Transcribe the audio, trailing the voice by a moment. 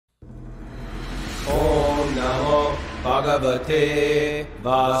Bhagavate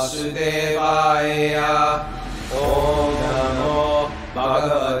Vasudevaya. Om Namo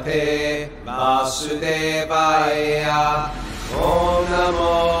Bhagavate Vasudevaya. Om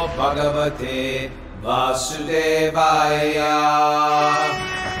Namo Bhagavate Vasudevaya.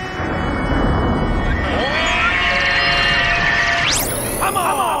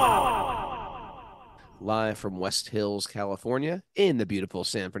 Live from West Hills, California, in the beautiful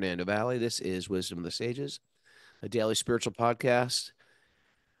San Fernando Valley, this is Wisdom of the Sages, a daily spiritual podcast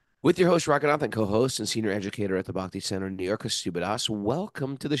with your host, Rakanath, and co-host and senior educator at the Bhakti Center in New York, Stupidas.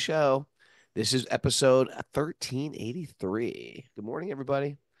 Welcome to the show. This is episode 1383. Good morning,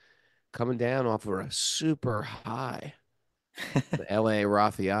 everybody. Coming down off of a super high, the LA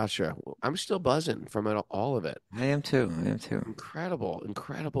Rath Yasha. I'm still buzzing from it, all of it. I am too. Incredible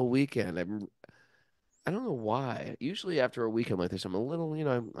weekend. I don't know why. Usually after a weekend like this, I'm a little,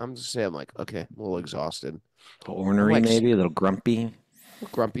 I'm just saying, I'm like, okay, I'm a little exhausted. Ornery, like, maybe, a little grumpy.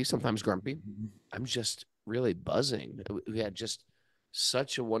 Grumpy, sometimes grumpy. I'm just really buzzing. We had just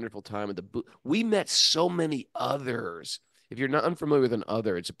such a wonderful time at the booth. We met so many others. If you're not unfamiliar with an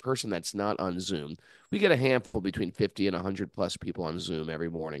other, it's a person that's not on Zoom. We get a handful between 50 and 100 plus people on Zoom every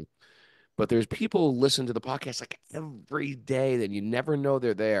morning. But there's people who listen to the podcast like every day that you never know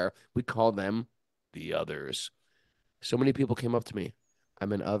they're there. We call them the others. So many people came up to me.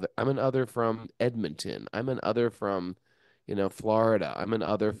 I'm an other from Edmonton. I'm an other from, Florida. I'm an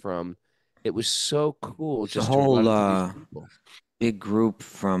other from. It was so cool. It's just a whole to big group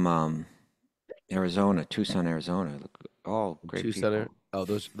from Arizona, Tucson, Arizona. All great people. Oh,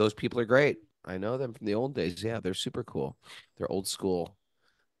 those people are great. I know them from the old days. Yeah, they're super cool. They're old school.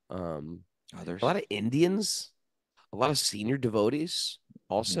 Others. A lot of Indians, a lot of senior devotees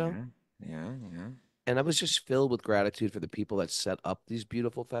also. Yeah. And I was just filled with gratitude for the people that set up these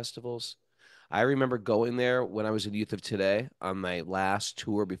beautiful festivals. I remember going there when I was in Youth of Today on my last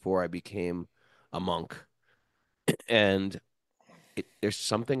tour before I became a monk. And there's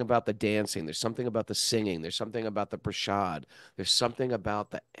something about the dancing. There's something about the singing. There's something about the prashad. There's something about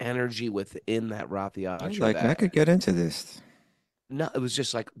the energy within that Rath Yatra. I could get into this. No, it was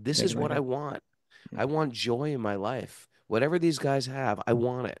just like, this is what I want. I want joy in my life. Whatever these guys have, I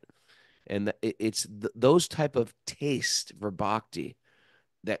want it. And it's those type of taste for bhakti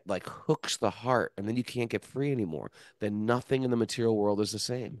that like hooks the heart, and then you can't get free anymore. Then nothing in the material world is the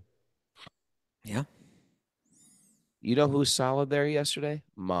same. Yeah. You know who's solid there yesterday?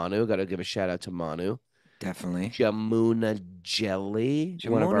 Manu. Got to give a shout out to Manu. Definitely. Jamuna Jelly.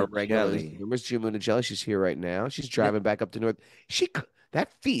 One of our regulars. Remember Jamuna Jelly? She's here right now. She's driving back up to North.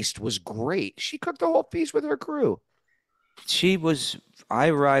 That feast was great. She cooked the whole feast with her crew. I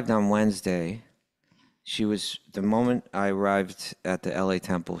arrived on Wednesday. The moment I arrived at the LA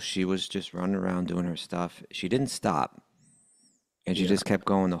temple, she was just running around doing her stuff. She didn't stop. And she just kept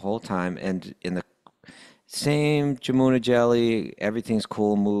going the whole time. And in the same Jamuna Jelly, everything's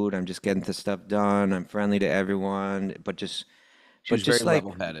cool mood. I'm just getting the stuff done. I'm friendly to everyone. She was very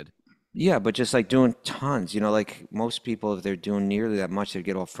level-headed. Yeah, but just like doing tons, like most people, if they're doing nearly that much, they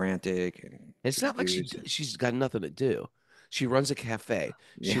get all frantic. And it's not like she's got nothing to do. She runs a cafe.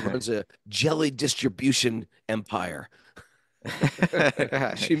 She runs a jelly distribution empire.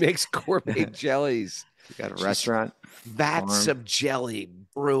 She makes gourmet jellies. She got a restaurant. Vats of jelly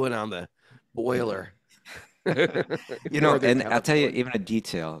brewing on the boiler. And I'll tell you even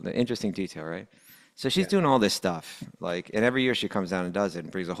the interesting detail, right? So she's doing all this stuff, and every year she comes down and does it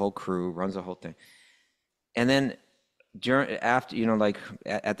and brings a whole crew, runs the whole thing. And then after,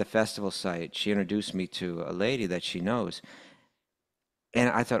 at the festival site, she introduced me to a lady that she knows. And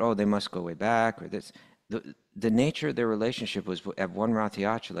I thought, oh, they must go way back or this. The nature of their relationship was at one Rath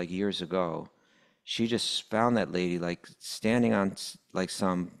Yatra, years ago. She just found that lady, standing on,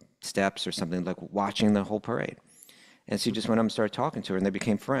 some steps or something, watching the whole parade. And she just went up and started talking to her, and they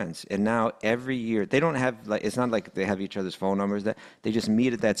became friends. And now every year, they don't have, it's not like they have each other's phone numbers. That they just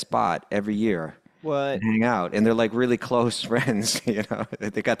meet at that spot every year. What? And hang out, and they're really close friends.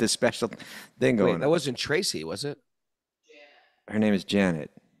 They got this special thing going. That wasn't Tracy, was it? Her name is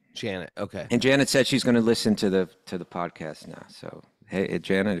Janet. Janet, okay. And Janet said she's going to listen to the podcast now. So hey,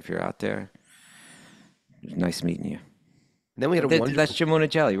 Janet, if you're out there, it was nice meeting you. And then we had that's Jamuna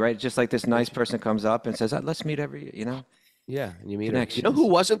Jelly, right? Just like this nice person comes up and says, "Let's meet every," Yeah, and you meet her. You know who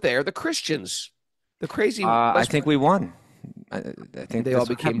wasn't there? The Christians, the crazy. I think we won. I think they all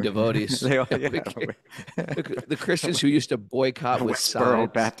became devotees. The Christians who used to boycott with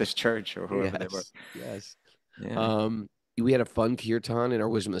Westboro Baptist Church or whoever they were. Yes. Yeah. We had a fun kirtan in our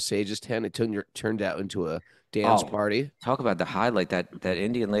Wisdom of the Sages tent. It turned out into a dance Oh, party. talk about the highlight. That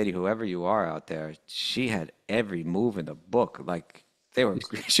Indian lady, whoever you are out there, she had every move in the book. Like they were,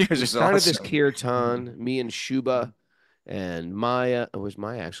 she was We just started this awesome. kirtan, me and Shuba and Maya. It was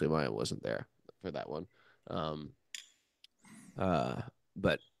Maya, actually. Maya wasn't there for that one. Um, uh,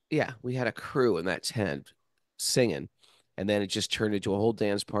 but yeah, we had a crew in that tent singing. And then it just turned into a whole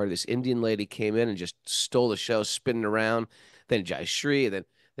dance party. This Indian lady came in and just stole the show, spinning around. Then Jai Shri, then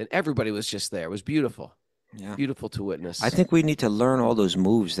everybody was just there. It was beautiful. Yeah. Beautiful to I witness. think we need to learn all those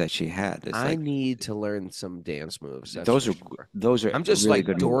moves that she had. It's I like need to learn some dance moves, that's those for are sure. those are I'm just really like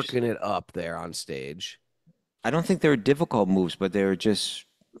good moves. dorking it up there on stage. I don't think they were difficult moves, but they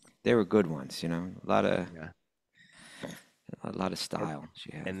were good ones, you know. Yeah. A lot of And, style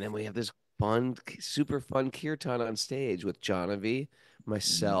she had. and then we have this fun, super fun kirtan on stage with Jonavi, Yeah.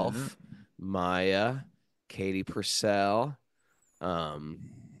 myself, Maya, Katie Purcell, um,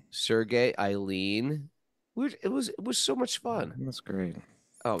 Sergey, Eileen. It was so much fun. That's great.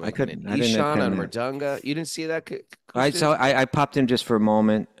 Oh I man, and couldn't I didn't Ishan on attend that. Mridanga. You didn't see that, I Kushtin? so I popped in just for a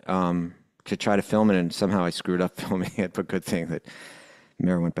moment to try to film it, and somehow I screwed up filming it. But good thing that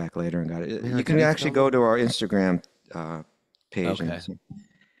Mira went back later and got it. Mira, You can can you actually film it? go to our Instagram page, and Okay.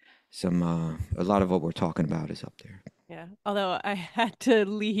 a lot of what we're talking about is up there. Yeah. Although I had to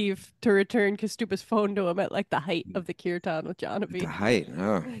leave to return Kastupa's phone to him at like the height of the kirtan with The Jonavi. height.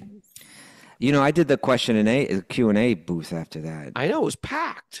 Oh. You know, I did the Q&A booth after that. I know it was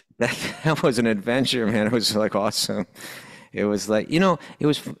packed. That was an adventure, man. It was like awesome. It was like, you know, it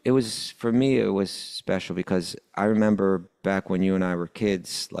was for me, it was special because I remember back when you and I were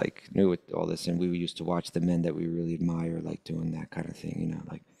kids, like knew all this, and we used to watch the men that we really admire, like doing that kind of thing, you know,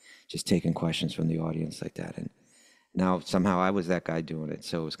 like just taking questions from the audience like that. And now somehow I was that guy doing it.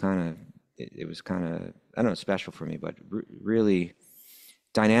 So it was kind of, it was kind of, I don't know, special for me, but really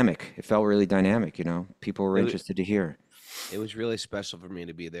dynamic. It felt really dynamic, you know. People were It, wa- interested to hear. it was really special for me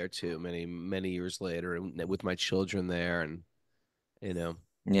to be there too, many years later, and with my children there, and you know,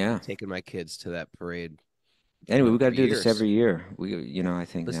 Yeah. taking my kids to that parade, Anyway, we got for to do this years. every year. You know, I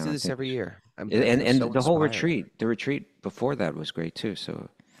think Let's now, do I this think, every year. and I'm so the whole inspired. the retreat before that was great too. So,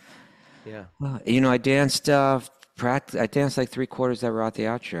 Yeah. you know, I danced, I danced like three quarters that Rath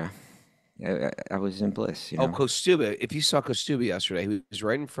Yatra. I was in bliss, you Oh, know. Kostuba. If you saw Kostuba yesterday, he was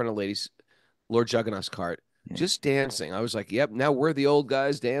right in front of Lord Jagannath's cart, Yeah. just dancing. I was like, yep, now we're the old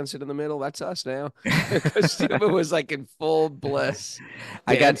guys dancing in the middle. That's us now. Kostuba was like in full bliss,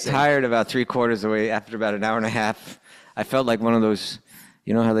 I got dancing. tired about three quarters away after about an hour and a half. I felt like one of those,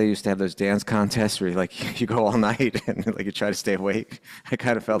 you know how they used to have those dance contests where like you go all night and like you try to stay awake. I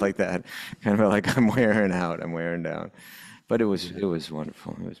kind of felt like that. Kind of felt like I'm wearing out, I'm wearing down. But it was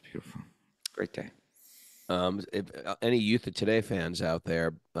wonderful. It was beautiful. Great day. If any Youth of Today fans out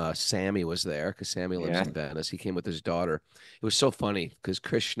there, Sammy was there because Sammy lives Yeah. in Venice. He came with his daughter. It was so funny because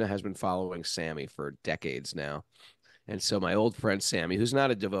Krishna has been following Sammy for decades now. And so my old friend Sammy, who's not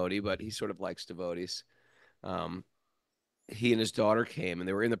a devotee, but he sort of likes devotees, um, he and his daughter came and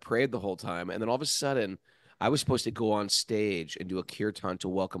they were in the parade the whole time. And then all of a sudden, I was supposed to go on stage and do a kirtan to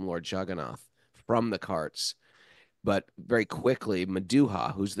welcome Lord Jagannath from the carts. But very quickly,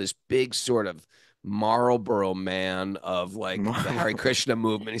 Madhuha, who's this big sort of Marlboro man of like the Hare Krishna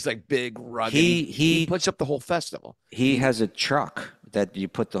movement, he's like big, rugged. He puts up the whole festival. He has a truck that you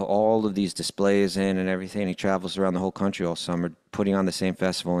put all of these displays in and everything. He travels around the whole country all summer, putting on the same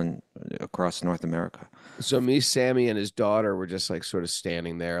festival across North America. So me, Sammy, and his daughter were just like sort of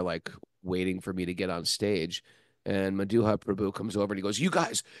standing there, like waiting for me to get on stage. And Madhuha Prabhu comes over and he goes, "You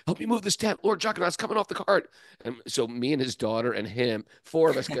guys, help me move this tent. Lord Jagannath's coming off the cart." And so me and his daughter and him,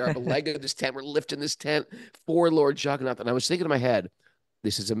 four of us grab a leg of this tent. We're lifting this tent for Lord Jagannath. And I was thinking in my head,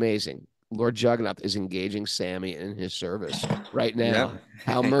 this is amazing. Lord Jagannath is engaging Sammy in his service right now. Yep.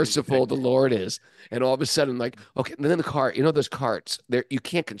 How merciful the Lord is. And all of a sudden, like, okay, and then the cart, you know, those carts, there you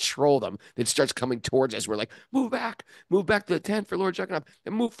can't control them. It starts coming towards us. We're like, move back to the tent for Lord Jagannath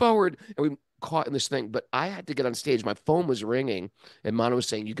and move forward. And we caught in this thing, but I had to get on stage. My phone was ringing, and Manu was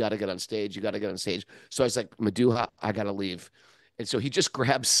saying, "You got to get on stage. You got to get on stage." So I was like, "Madhuha, I got to leave." And so he just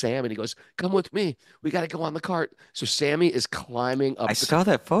grabs Sam and he goes, "Come with me. We got to go on the cart." So Sammy is climbing up. I saw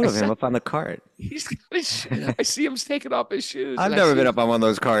that photo of him up on the cart. He's got his, I see him taking off his shoes. I've and never been up on one of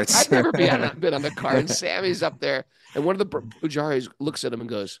those carts. I've never been on the cart. And Sammy's up there, and one of the pujaris looks at him and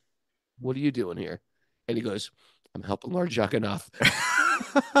goes, "What are you doing here?" And he goes, "I'm helping Lord Jagannath."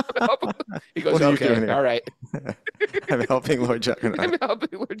 He goes, What are you "Okay, doing here?" all right." I'm helping Lord Jagannath. I'm helping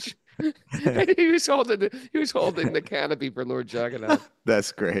Lord. He was holding the canopy for Lord Jagannath.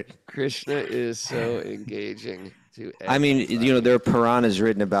 That's great. Krishna is so engaging. to I mean, you know, exercise. there are Puranas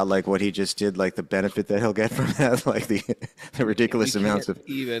written about like what he just did, like the benefit that he'll get from that, like the We ridiculous can't amounts of,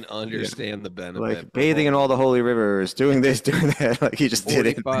 even yeah, understand the benefit like for bathing in all the holy rivers, doing this, doing that. Like he just did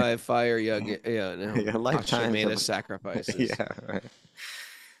it. 45 fire yoga, yeah, no, Yeah, lifetimes Ashwamedha of, sacrifices. yeah, right.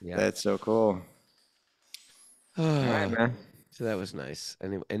 Yeah. That's so cool. All right, So man. that was nice.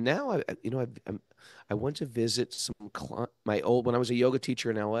 Anyway, and now I went to visit my old when I was a yoga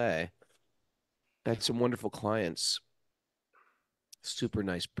teacher in LA. I had some wonderful clients, super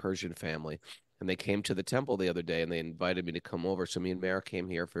nice Persian family, and they came to the temple the other day and they invited me to come over. So me and Mara came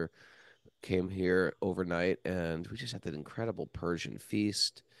here overnight and we just had that incredible Persian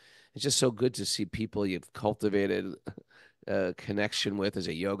feast. It's just so good to see people you've cultivated a connection with as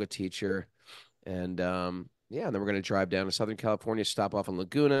a yoga teacher. And yeah, and then we're going to drive down to Southern California, stop off in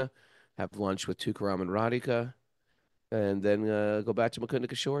Laguna, have lunch with Tukaram and Radhika, and then go back to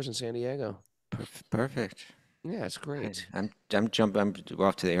Makundika Shores in San Diego. Perfect. Yeah, it's Right. great. I'm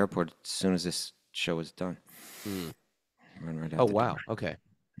off to the airport as soon as this show is done. Mm. Run right out Oh, the door. wow. Okay.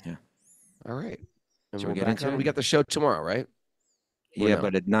 Yeah. All right. And So we're we get back into on. it? We got the show tomorrow, right? Or Yeah, no?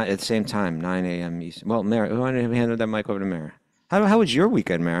 but at the same time, 9 a.m. Eastern. Well, Mara, why don't we hand that mic over to Mara? How was your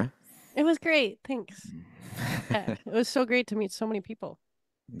weekend, Mara? It was great. Thanks. Yeah, it was so great to meet so many people.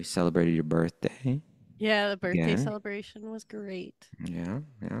 We celebrated your birthday Yeah, the birthday again. celebration was great. Yeah,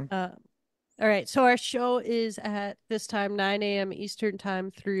 yeah. All right, so our show is at this time, 9 a.m. Eastern time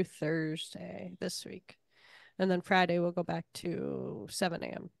through Thursday this week. And then Friday we'll go back to 7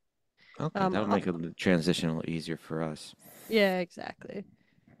 a.m. Okay, that'll make the transition a little easier for us. Yeah, exactly.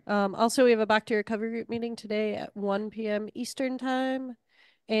 Also, we have a Bhakti Recovery Group meeting today at 1 p.m. Eastern time.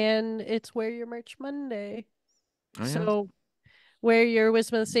 And it's Wear Your Merch Monday. Oh, yeah? So wear your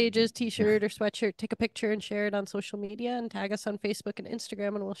Wisdom of the Sages t-shirt or sweatshirt, take a picture and share it on social media and tag us on Facebook and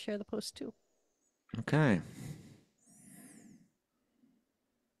Instagram and we'll share the post too. Okay.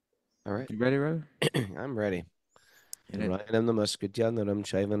 All right. You ready, Rob? I'm ready. Hit it. Narayanam namaskritya naram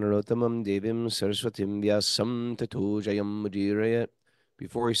chaiva narottamam devim saraswatim vyasam tato jayam mudirayat.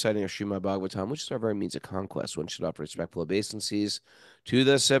 Before reciting our Srimad Bhagavatam, which is our very means of conquest, one should offer respectful obeisances to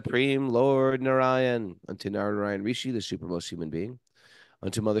the Supreme Lord Narayan, unto Narayan Rishi, the supermost human being,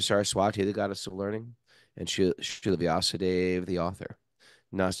 unto Mother Saraswati, the goddess of learning, and Srila Vyasadeva, the author.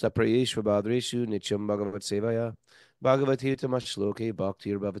 Nasta Prayeshva Badreshu Nityam Bhagavat Sevaya Bhagavati Tamashloke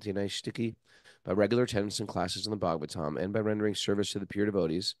Bhaktir Bhavati Naishtiki. By regular attendance in classes in the Bhagavatam and by rendering service to the pure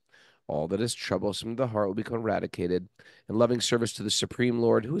devotees, all that is troublesome to the heart will become eradicated, and loving service to the Supreme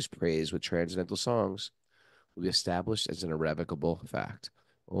Lord, who is praised with transcendental songs, will be established as an irrevocable fact.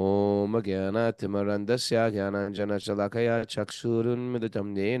 Om Gyana Timarandasya Gyananjana Shalakaya Chakshurun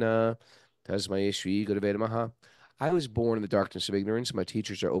Midatam Nena Tasmai Shri Gurave Namaha. I was born in the darkness of ignorance. My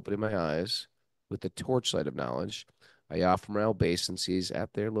teachers are opening my eyes with the torchlight of knowledge. I offer my obeisances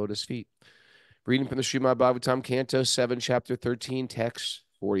at their lotus feet. Reading from the Srimad Bhagavatam, Canto 7, Chapter 13, Text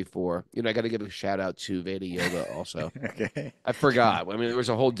 44. You know, I got to give a shout out to Veda Yoga also. Okay. I forgot. I mean, there was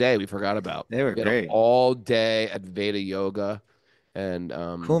a whole day we forgot about. They were We had great. all day at Veda Yoga. And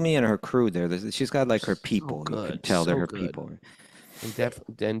Kumi and her crew there. She's got like her people. You can good, tell they're so her good. people.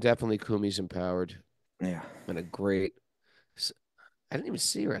 And definitely Kumi's empowered. Yeah. And a great. I didn't even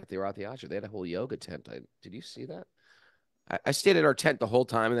see her at the Rathi Ashram. They had a whole yoga tent. Did you see that? I stayed at our tent the whole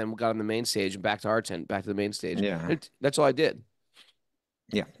time, and then we got on the main stage and back to our tent, back to the main stage. Yeah. That's all I did.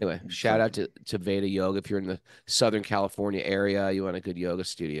 Yeah. Anyway, shout out to Veda Yoga. If you're in the Southern California area, you want a good yoga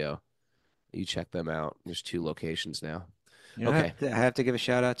studio, you check them out. There's 2 locations now. You know, Okay. I have to give a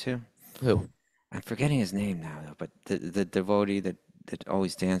shout out to. Who? I'm forgetting his name now, though. But the devotee that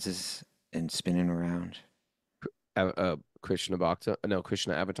always dances and spinning around. Krishna Bhakta? No,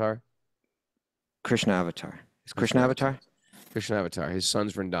 Krishna Avatar. Krishna Avatar. Is Krishna Avatar? Krishna Avatar. His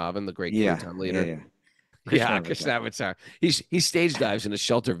son's Vrindavan, the great Yeah. Kirtan leader. Yeah. Krishna Avatar. He stage dives in the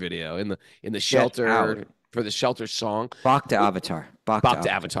shelter video in the shelter for the shelter song. Bhakti Avatar. Bhakti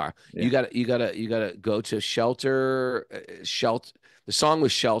Avatar. Yeah. You gotta go to shelter. Shelter. The song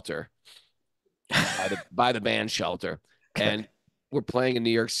was Shelter by the band Shelter, and we're playing in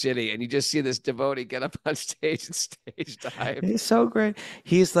New York City, and you just see this devotee get up on stage and stage dive. He's so great.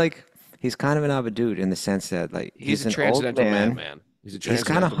 He's kind of an avadut in the sense that like He's a an transcendental old man. madman. He's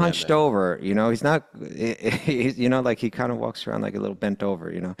kind of hunched over, you know. He's not, you know, like he kind of walks around like a little bent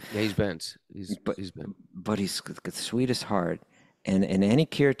over, you know. Yeah, he's bent. He's bent. But he's got the sweetest heart. And in any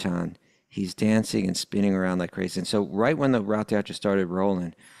kirtan, he's dancing and spinning around like crazy. And so right when the Rath Yatra started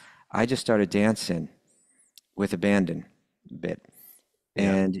rolling, I just started dancing with abandon a bit.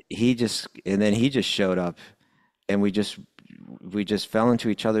 Yeah. And then he just showed up and we just fell into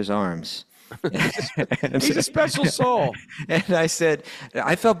each other's arms. He's a special soul. And I said,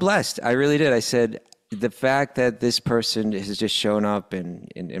 I felt blessed. I really did. I said, the fact that this person has just shown up and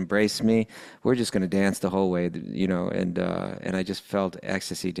embraced me, we're just going to dance the whole way, and I just felt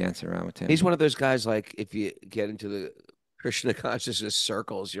ecstasy dancing around with him. He's one of those guys, like, if you get into the Krishna consciousness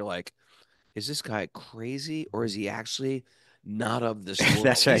circles, you're like, is this guy crazy or is he actually not of this world?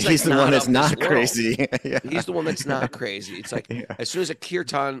 That's right. He's He's like the one not that's of this not world. crazy. Yeah. He's the one that's not crazy. It's like Yeah. as soon as a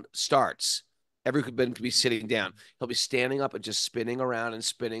kirtan starts, everyone could be sitting down. He'll be standing up and just spinning around and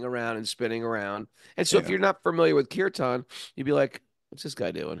spinning around and spinning around. And so if Yeah. you're not familiar with kirtan, you'd be like, what's this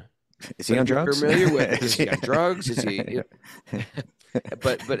guy doing? Is he But on if you're drugs? familiar with it, is he on drugs? Is he?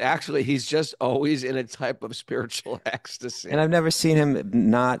 But actually, he's just always in a type of spiritual ecstasy. And I've never seen him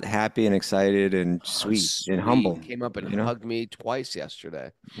not happy and excited and Oh, sweet and humble. Came up and you know? hugged me twice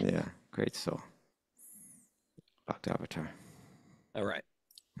yesterday. Yeah, great soul. Bhakti Avatar. All right.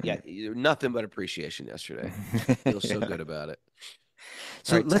 Yeah, nothing but appreciation yesterday. Feel so Yeah. good about it.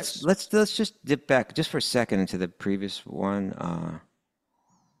 So All right, let's just dip back just for a second into the previous one,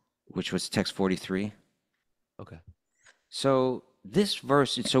 which was text 43. Okay. So this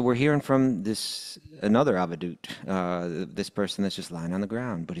verse, so we're hearing from another avadut, this person that's just lying on the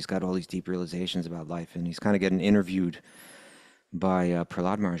ground, but he's got all these deep realizations about life, and he's kind of getting interviewed by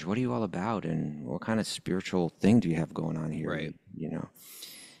Prahlad Maharaj. What are you all about, and what kind of spiritual thing do you have going on here? Right.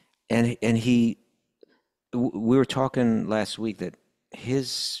 And we were talking last week that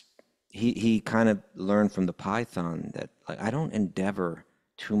he kind of learned from the python that, like, I don't endeavor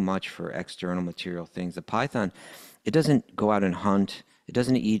too much for external material things. The python, it doesn't go out and hunt. It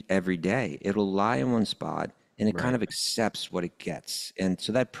doesn't eat every day. It'll lie in one spot and it kind of accepts what it gets. And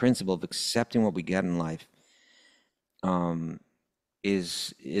so that principle of accepting what we get in life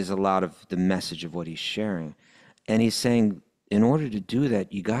is a lot of the message of what he's sharing. And he's saying, in order to do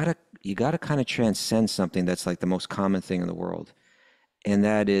that, you gotta kind of transcend something that's like the most common thing in the world. And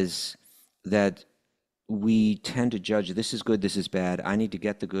that is that we tend to judge, this is good, this is bad. I need to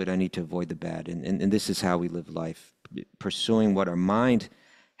get the good, I need to avoid the bad. And this is how we live life, pursuing what our mind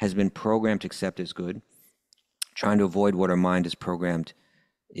has been programmed to accept as good, trying to avoid what our mind is programmed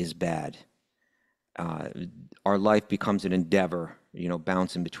is bad. Our life becomes an endeavor,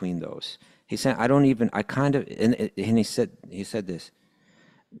 bouncing between those. He said, and he said this,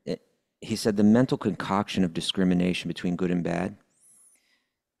 he said, the mental concoction of discrimination between good and bad.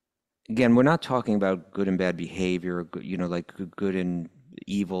 Again, we're not talking about good and bad behavior, or like good and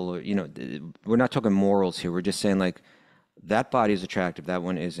evil, or, we're not talking morals here. We're just saying, like, that body is attractive, that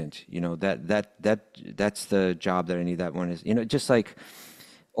one isn't. That's the job that I need, that one is. Just like,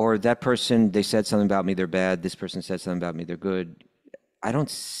 or that person, they said something about me, they're bad. This person said something about me, they're good. I don't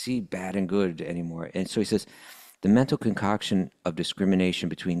see bad and good anymore. And so he says, the mental concoction of discrimination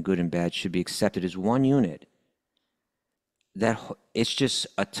between good and bad should be accepted as one unit. That it's just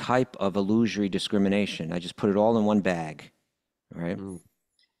a type of illusory discrimination. I just put it all in one bag, right?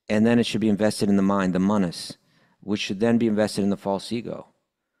 And then it should be invested in the mind, the manas, which should then be invested in the false ego.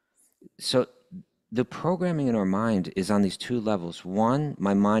 So the programming in our mind is on these two levels. One,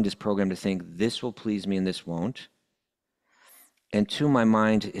 my mind is programmed to think this will please me and this won't. And two, my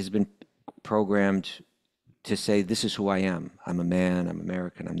mind has been programmed to say, this is who I am. I'm a man, I'm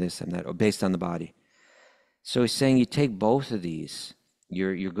American, I'm this, I'm that, or based on the body. So he's saying you take both of these,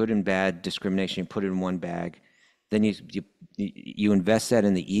 your good and bad discrimination, you put it in one bag, then you invest that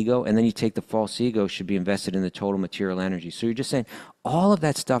in the ego, and then you take the false ego, should be invested in the total material energy. So you're just saying, all of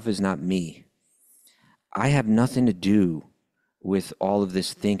that stuff is not me. I have nothing to do with all of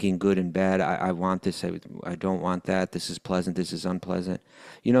this thinking good and bad. I want this, I don't want that, this is pleasant, this is unpleasant.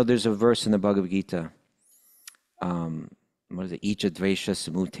 There's a verse in the Bhagavad Gita, what is it? Icha dvesha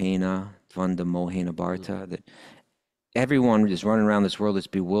samutena tvanda mohena bharta, that everyone is running around this world that's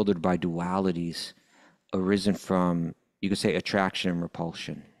bewildered by dualities arisen from, you could say, attraction and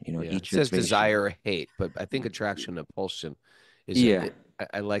repulsion. It says desire or hate, but I think attraction and repulsion is.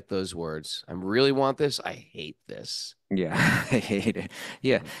 I like those words. I really want this. I hate this. Yeah, I hate it.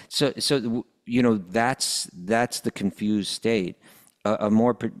 Yeah. So that's the confused state. A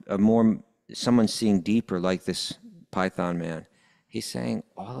more someone seeing deeper, like this Python man. He's saying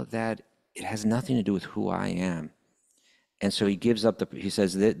all of that, it has nothing to do with who I am. And so he gives up he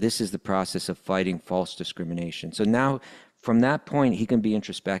says that this is the process of fighting false discrimination. So now from that point, he can be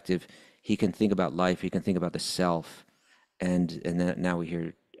introspective. He can think about life. He can think about the self. And then now we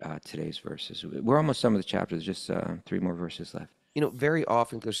hear today's verses. We're almost done with the chapter. There's just 3 more verses left. Very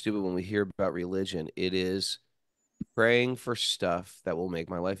often, Coach Stupid, when we hear about religion, it is praying for stuff that will make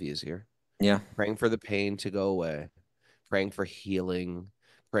my life easier. Yeah. Praying for the pain to go away. Praying for healing.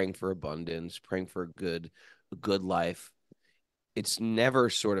 praying for abundance, praying for a good life. It's never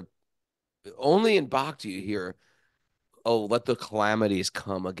sort of only in Bhakti you hear, oh, let the calamities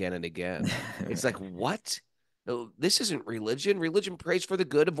come again and again. It's like, what? No, this isn't religion. Religion prays for the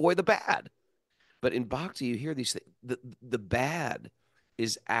good, avoid the bad. But in Bhakti, you hear these things. The bad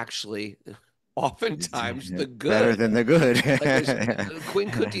is actually oftentimes the Better good. than the good. Like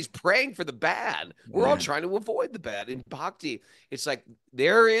Queen Kunti's praying for the bad. We're all trying to avoid the bad. In Bhakti, it's like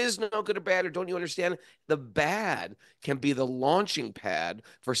there is no good or bad, or don't you understand? The bad can be the launching pad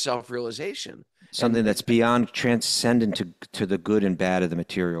for self-realization. Something that's beyond transcendent to the good and bad of the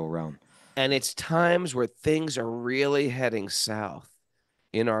material realm. And it's times where things are really heading south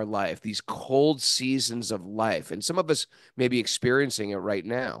in our life, these cold seasons of life. And some of us may be experiencing it right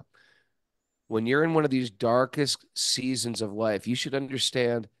now. When you're in one of these darkest seasons of life, you should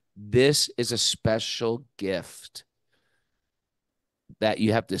understand this is a special gift that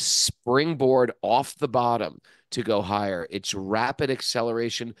you have to springboard off the bottom to go higher. It's rapid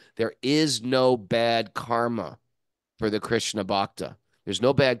acceleration. There is no bad karma for the Krishna Bhakta. There's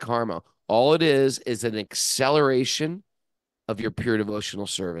no bad karma. All it is an acceleration of your pure devotional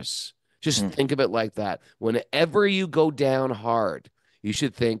service. Just think of it like that. Whenever you go down hard, you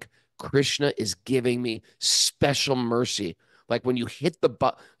should think Krishna is giving me special mercy. Like when you hit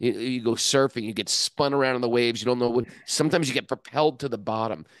you go surfing, you get spun around in the waves. You don't know what. Sometimes you get propelled to the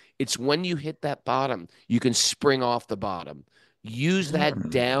bottom. It's when you hit that bottom, you can spring off the bottom. Use that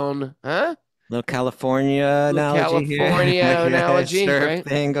down, huh? Little California analogy California here. analogy, surf right?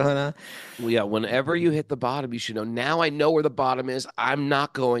 thing going on. Well, yeah, whenever you hit the bottom, you should know, now I know where the bottom is. I'm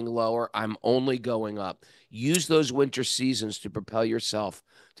not going lower. I'm only going up. Use those winter seasons to propel yourself,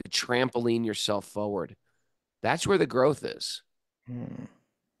 to trampoline yourself forward. That's where the growth is.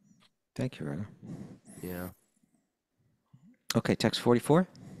 Thank you, Raghu. Yeah. Okay, text 44.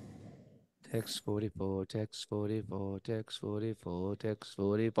 Text 44, text 44, text 44, text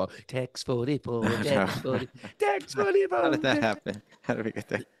 44, text 44, text 40, text 44. How did that happen? How did we get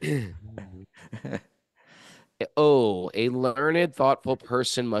there? Oh, a learned, thoughtful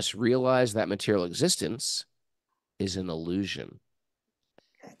person must realize that material existence is an illusion.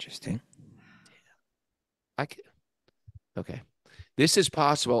 Interesting. Okay. This is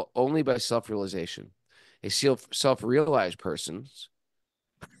possible only by self-realization. A self-realized person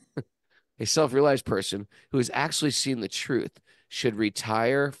who has actually seen the truth should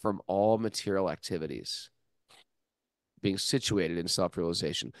retire from all material activities, being situated in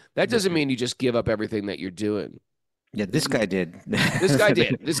self-realization. That doesn't mean you just give up everything that you're doing. Yeah, this guy did. This guy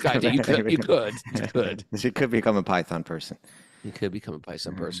did. You could. He could become a Python person. You could become a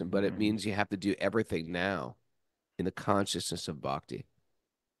Python person, but it means you have to do everything now in the consciousness of Bhakti.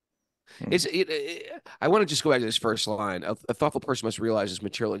 I want to just go back to this first line. A thoughtful person must realize this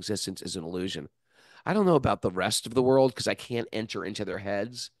material existence is an illusion. I don't know about the rest of the world because I can't enter into their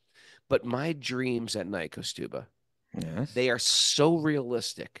heads, but my dreams at night, Kostuba, yes, they are so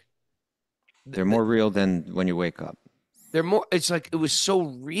realistic. They're more real than when you wake up. They're more, it's like, it was so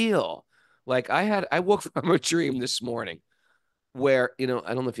real. Like I woke from a dream this morning where, I don't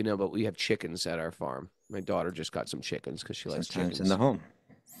know if you know, but we have chickens at our farm. My daughter just got some chickens because she likes chickens in the home.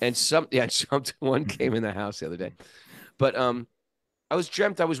 And one came in the house the other day. But I was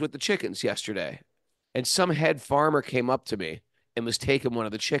with the chickens yesterday, and some head farmer came up to me and was taking one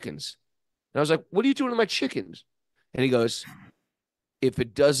of the chickens. And I was like, "What are you doing to my chickens?" And he goes, "If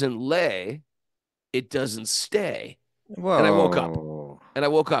it doesn't lay, it doesn't stay." Whoa. And I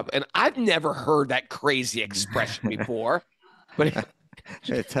woke up, and I've never heard that crazy expression before. But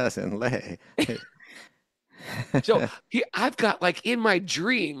it doesn't lay. So I've got, like, in my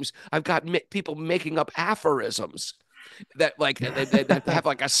dreams, I've got people making up aphorisms that that have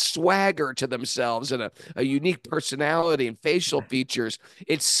like a swagger to themselves and a unique personality and facial features.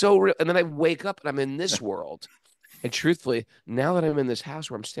 It's so real. And then I wake up and I'm in this world. And truthfully, now that I'm in this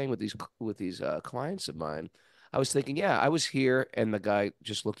house where I'm staying with these clients of mine, I was thinking, yeah, I was here, and the guy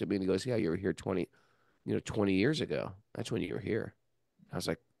just looked at me and he goes, "Yeah, you were here 20 years ago. That's when you were here." I was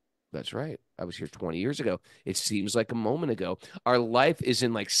like, "That's right. I was here 20 years ago. It seems like a moment ago." Our life is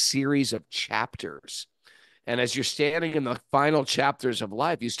in like series of chapters. And as you're standing in the final chapters of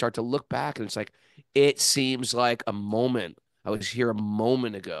life, you start to look back and it's like, it seems like a moment. I was here a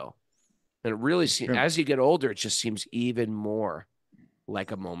moment ago. And it really seems, as you get older, it just seems even more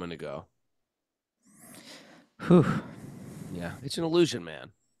like a moment ago. Whew. Yeah, it's an illusion,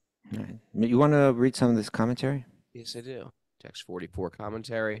 man. Right. You want to read some of this commentary? Yes, I do. Text 44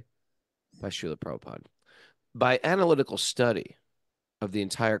 commentary by Srila Prabhupada. By analytical study, of the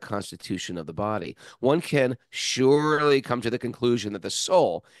entire constitution of the body. One can surely come to the conclusion that the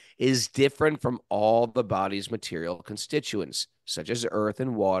soul is different from all the body's material constituents, such as earth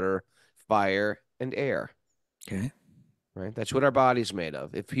and water, fire and air. Okay. Right? That's what our body's made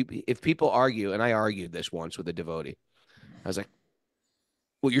of. If people argue, and I argued this once with a devotee, I was like,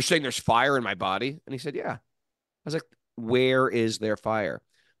 well, you're saying there's fire in my body? And he said, yeah. I was like, where is there fire?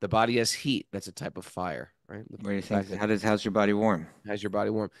 The body has heat. That's a type of fire, right? Where do you think? How's your body warm? How's your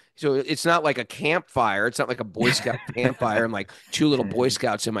body warm? So it's not like a campfire. It's not like a Boy Scout campfire and like two little Boy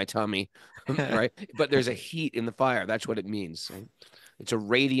Scouts in my tummy, right? But there's a heat in the fire. That's what it means. Right? It's a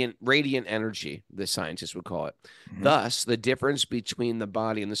radiant energy, the scientists would call it. Mm-hmm. Thus, the difference between the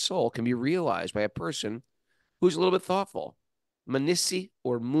body and the soul can be realized by a person who's a little bit thoughtful, Manisi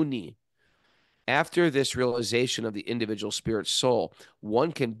or Muni. After this realization of the individual spirit soul,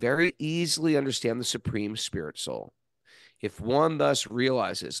 one can very easily understand the supreme spirit soul. If one thus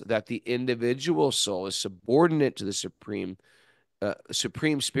realizes that the individual soul is subordinate to the supreme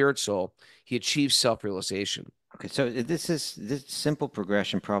spirit soul, he achieves self-realization. Okay, so this simple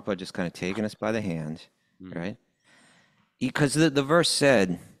progression, Prabhupada just kind of taking us by the hand, right? Because the verse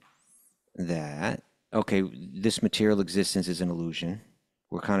said that, okay, this material existence is an illusion.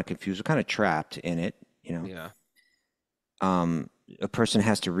 We're kind of confused. We're kind of trapped in it, you know? Yeah. A person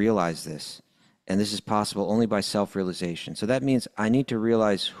has to realize this, and this is possible only by self-realization. So that means I need to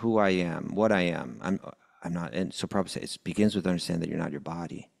realize who I am, what I am. I'm not, and so Prabhupada says it begins with understanding that you're not your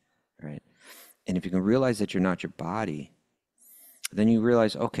body, right? And if you can realize that you're not your body, then you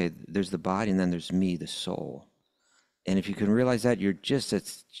realize, okay, there's the body, and then there's me, the soul. And if you can realize that, you're just a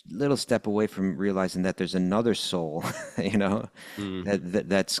little step away from realizing that there's another soul, you know,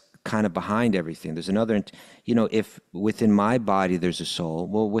 that's kind of behind everything. There's another, you know, if within my body there's a soul,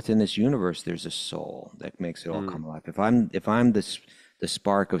 well, within this universe there's a soul that makes it all come alive. If I'm the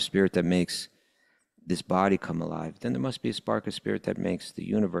spark of spirit that makes this body come alive, then there must be a spark of spirit that makes the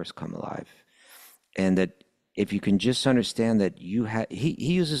universe come alive. And that if you can just understand that you have, he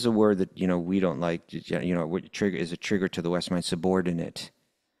uses a word that, you know, we don't like, you know, what trigger is a trigger to the West mind, subordinate.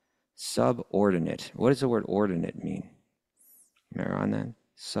 Subordinate. What does the word ordinate mean? Remember on that?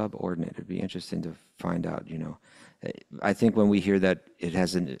 Subordinate. It'd be interesting to find out, you know. I think when we hear that, it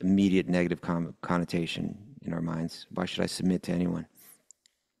has an immediate negative connotation in our minds. Why should I submit to anyone?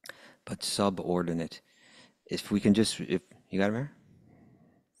 But subordinate. If we can just, if you got it,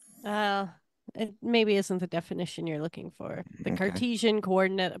 Mary? It maybe isn't the definition you're looking for. The Cartesian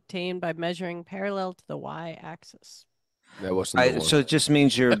coordinate obtained by measuring parallel to the y-axis. That wasn't the one. So it just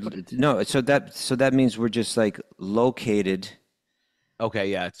means you're no. So that means we're just like located.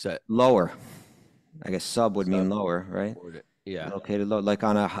 Okay, yeah, it's lower. I guess sub would mean lower, right? Yeah, located low, like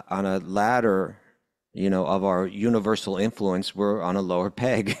on a ladder, you know, of our universal influence. We're on a lower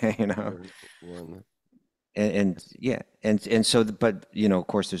peg, you know. And so, but you know, of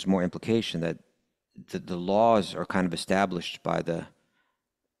course, there's more implication that the laws are kind of established by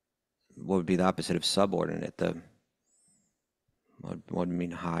what would be the opposite of subordinate. What would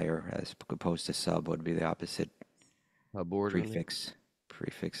mean higher as opposed to sub would be the opposite.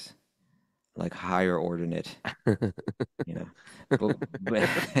 Prefix, like higher ordinate. You know, but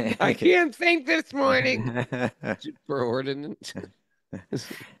I can't think this morning. Superordinate.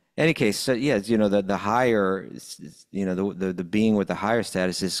 Any case, so yeah, you know, the higher, you know, the being with the higher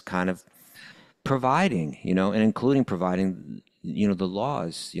status is kind of providing, you know, and including providing, you know, the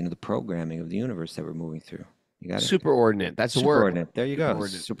laws, you know, the programming of the universe that we're moving through. You got it. Superordinate. That's the word. Superordinate. There you go.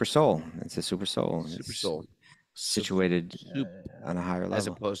 Super soul. It's a super soul. Super soul. Situated on a higher level. As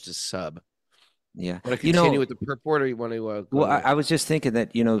opposed to sub. Yeah. Want to continue with the purport, or you want to? Well, I was just thinking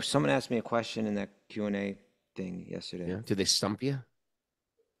that, you know, someone asked me a question in that Q&A thing yesterday. Yeah. Did they stump you?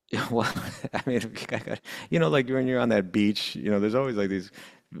 Well, I mean, you know, like when you're on that beach, you know, there's always like these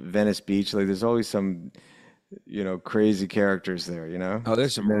Venice Beach, like there's always some, you know, crazy characters there, you know? Oh,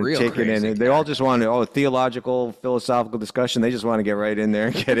 there's some real crazy in. They all just want to, theological, philosophical discussion. They just want to get right in there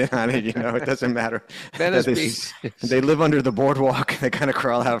and get in on it, you know? It doesn't matter. Venice Beach. They live under the boardwalk. They kind of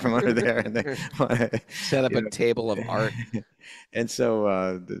crawl out from under there. And they set up a table of art. And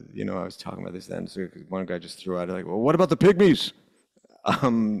so, you know, I was talking about this then. So one guy just threw out like, well, what about the Pygmies?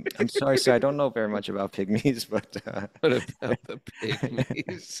 I'm sorry, sir. I don't know very much about Pygmies, but what about the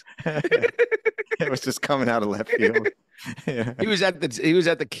Pygmies? It was just coming out of left field. Yeah. He was at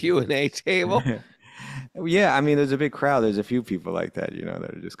the Q&A table. Yeah, I mean, there's a big crowd. There's a few people like that, you know,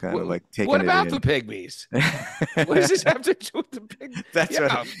 that are just kind of like taking. What about the Pygmies? What does this have to do with the Pygmies? That's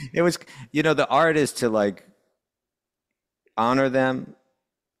what it was. You know, the art is to like honor them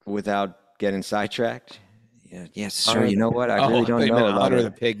without getting sidetracked. Yeah, yes, sir. You know what? I Oh, really I thought don't you know meant about honor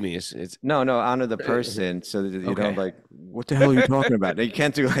it. the pygmies. It's No, no, honor the person so that you Okay. don't like, what the hell are you talking about? You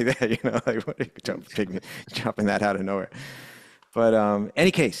can't do like that, you know, like what are you jumping that out of nowhere. But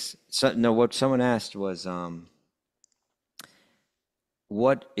any case, so, no, what someone asked was,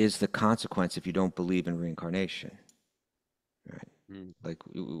 what is the consequence if you don't believe in reincarnation? Right? Mm. Like,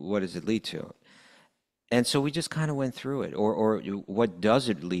 what does it lead to? And so we just kind of went through it, or what does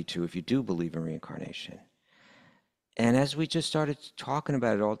it lead to if you do believe in reincarnation? And as we just started talking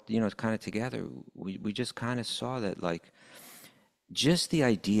about it all, you know, kind of together, we just kind of saw that, like, just the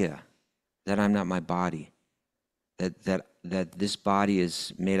idea that I'm not my body, that this body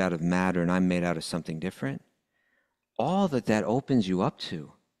is made out of matter and I'm made out of something different, all that opens you up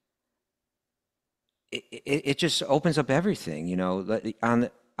to, it just opens up everything, you know,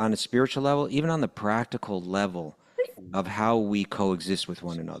 on a spiritual level, even on the practical level of how we coexist with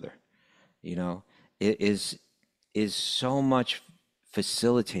one another, you know, it is so much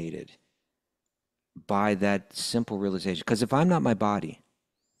facilitated by that simple realization. Because if I'm not my body,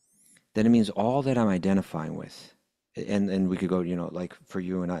 then it means all that I'm identifying with, and we could go, you know, like for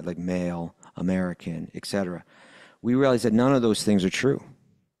you and I, like male, American, etc. We realize that none of those things are true.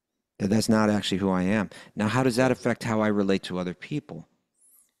 That's not actually who I am. Now, how does that affect how I relate to other people?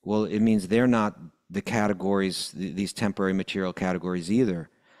 Well, it means they're not the categories, these temporary material categories either.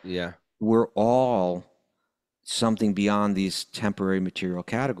 Yeah. We're all something beyond these temporary material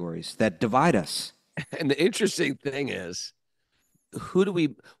categories that divide us. And the interesting thing is, what do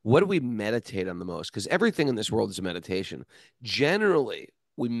we meditate on the most? Because everything in this world is a meditation. Generally,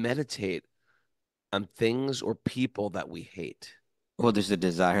 we meditate on things or people that we hate. Well, there's the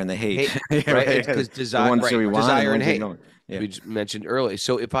desire and the hate, Hate, yeah, right? right? Because The desire, ones that right? we want and the Desire and ones we hate. don't. Yeah. We just mentioned earlier.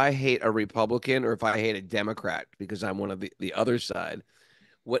 So if I hate a Republican or if I hate a Democrat because I'm one of the other side,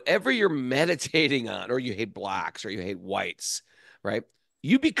 whatever you're meditating on, or you hate blacks or you hate whites, right?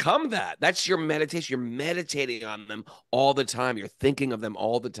 You become that. That's your meditation. You're meditating on them all the time. You're thinking of them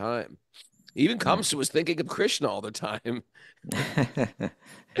all the time. Even Kamsa was thinking of Krishna all the time.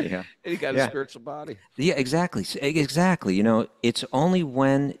 Yeah. And he got a Yeah. spiritual body. Yeah, exactly. Exactly. You know, it's only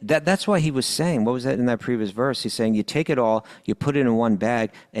when that's why he was saying, what was that in that previous verse? He's saying you take it all, you put it in one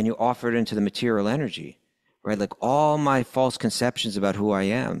bag, and you offer it into the material energy, right? Like all my false conceptions about who I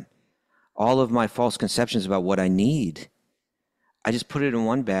am, all of my false conceptions about what I need, I just put it in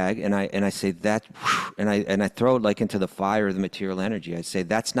one bag, and I say that, and I throw it like into the fire of the material energy. I say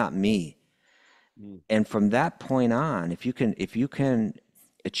that's not me. And from that point on, if you can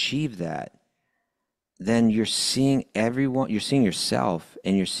achieve that, then you're seeing everyone, you're seeing yourself,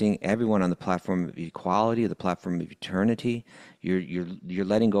 and you're seeing everyone on the platform of equality, the platform of eternity. You're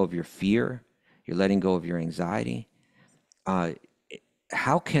letting go of your fear. You're letting go of your anxiety.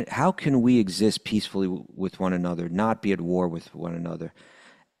 How can we exist peacefully with one another, not be at war with one another,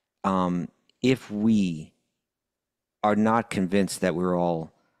 if we are not convinced that we're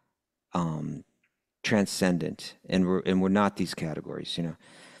all transcendent and we're not these categories, you know?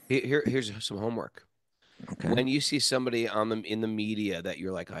 Here's some homework. Okay. When you see somebody on them in the media that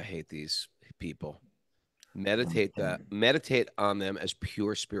you're like, I hate these people, meditate on them as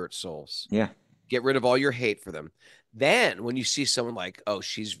pure spirit souls. Yeah. Get rid of all your hate for them. Then when you see someone like, oh,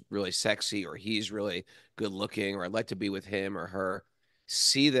 she's really sexy or he's really good looking or I'd like to be with him or her,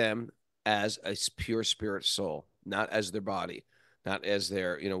 see them as a pure spirit soul, not as their body, not as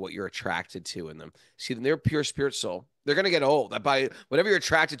their, what you're attracted to in them. See them, they're a pure spirit soul. They're going to get old. That body, whatever you're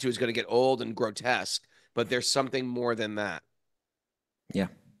attracted to is going to get old and grotesque, but there's something more than that. Yeah.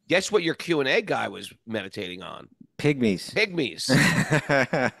 Guess what your Q&A guy was meditating on? Pygmies. Pygmies.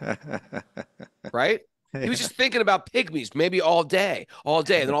 Right? He was just thinking about pygmies, maybe all day. And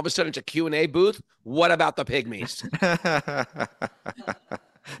then all of a sudden it's a Q&A booth. What about the pygmies?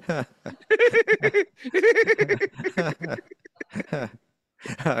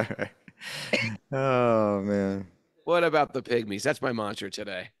 All right. Oh man. What about the pygmies? That's my mantra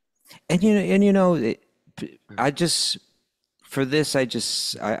today. And I just for this, I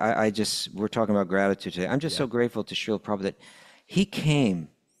just we're talking about gratitude today. I'm just so grateful to Srila Prabhupada that he came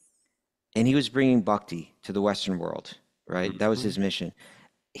and he was bringing Bhakti to the Western world, right? That was his mission.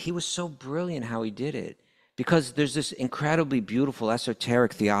 He was so brilliant how he did it because there's this incredibly beautiful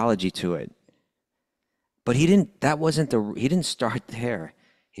esoteric theology to it. But he didn't start there.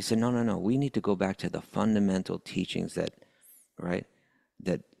 He said, no, we need to go back to the fundamental teachings that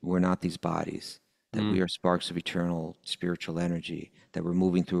we're not these bodies, that we are sparks of eternal spiritual energy, that we're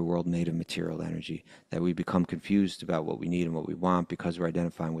moving through a world made of material energy, that we become confused about what we need and what we want because we're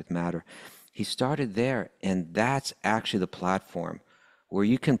identifying with matter. He started there, and that's actually the platform where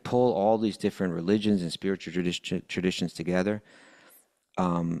you can pull all these different religions and spiritual traditions together,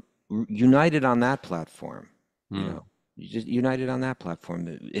 united on that platform. You know, you just united on that platform.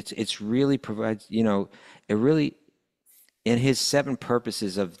 It's really provides, you know, it really, in his 7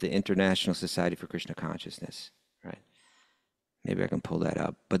 purposes of the International Society for Krishna Consciousness, right? Maybe I can pull that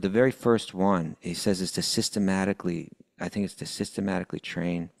up. But the very first one, he says, is to systematically, I think it's to systematically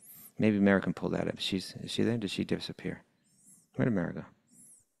train. Maybe Mary can pull that up. Is she there? Did she disappear? Where did Mary go?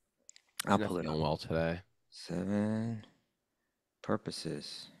 I'll pull it up. Well today. 7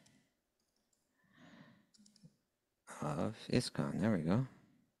 purposes of ISKCON. There we go.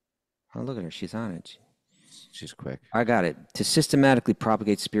 Oh, look at her. She's on it. She's quick. I got it. To systematically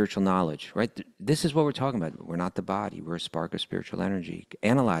propagate spiritual knowledge, right? This is what we're talking about. We're not the body. We're a spark of spiritual energy.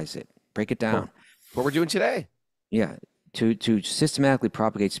 Analyze it. Break it down. What we're doing today. Yeah. To systematically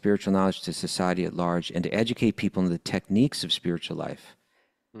propagate spiritual knowledge to society at large and to educate people in the techniques of spiritual life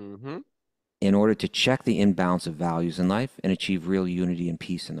in order to check the imbalance of values in life and achieve real unity and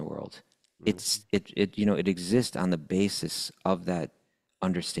peace in the world. It exists on the basis of that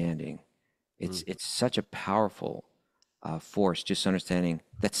understanding. It's such a powerful force, just understanding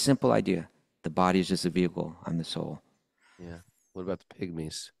that simple idea. The body is just a vehicle. I'm the soul. Yeah. What about the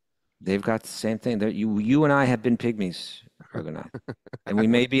Pygmies? They've got the same thing. You and I have been Pygmies, Raghunath. And we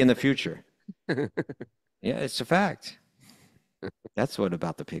may be in the future. Yeah, it's a fact. That's what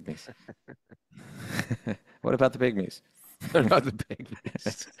about the Pygmies. What about the Pygmies? What about the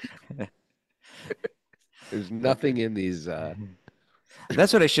Pygmies? There's nothing in these.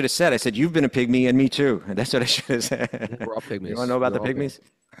 That's what I should have said. I said, you've been a pygmy and me too. And that's what I should have said. We're all Pygmies. You want to know about the Pygmies?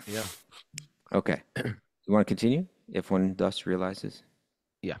 Yeah. Okay. You want to continue? If one thus realizes?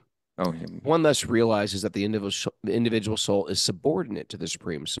 Yeah. Oh, one thus realizes that the individual soul is subordinate to the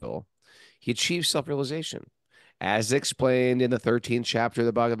Supreme Soul. He achieves self-realization. As explained in the 13th chapter of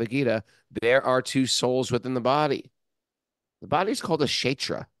the Bhagavad Gita, there are 2 souls within the body. The body is called a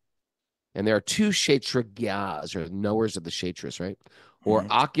kshetra. And there are 2 kshetragyas, or knowers of the kshetras, right? Or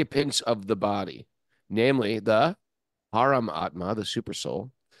occupants of the body, namely the Paramatma, the super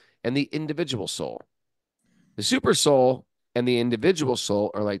soul, and the individual soul. The super soul and the individual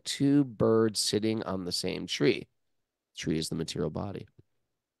soul are like 2 birds sitting on the same tree. The tree is the material body.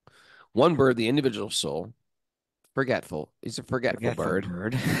 One bird, the individual soul, forgetful. He's a forgetful bird.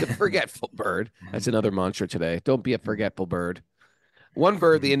 The forgetful bird. That's another mantra today. Don't be a forgetful bird. One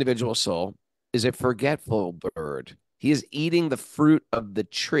bird, the individual soul, is a forgetful bird. He is eating the fruit of the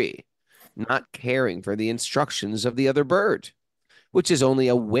tree, not caring for the instructions of the other bird, which is only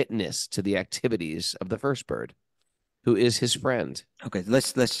a witness to the activities of the first bird, who is his friend. Okay,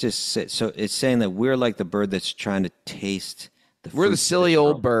 let's just say, so it's saying that we're like the bird that's trying to taste the fruit. We're the silly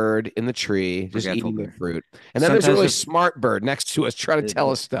old bird in the tree, just eating the fruit. And then there's a really smart bird next to us trying to tell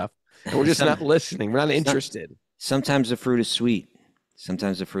us stuff. And we're just not listening. We're not interested. Sometimes the fruit is sweet.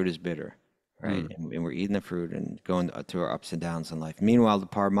 Sometimes the fruit is bitter, right? And we're eating the fruit and going through our ups and downs in life. Meanwhile, the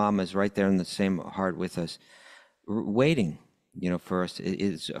Paramatma is right there in the same heart with us, waiting, for us.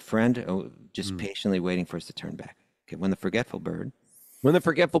 It's a friend just patiently waiting for us to turn back. Okay, when the forgetful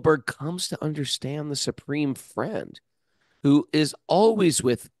bird comes to understand the supreme friend who is always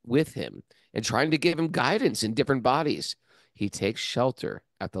with him and trying to give him guidance in different bodies, he takes shelter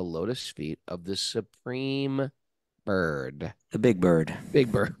at the lotus feet of the supreme bird. The big bird.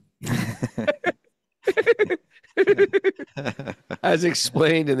 Big bird. As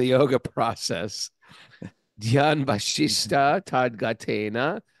explained in the yoga process, Dhyan Vashishta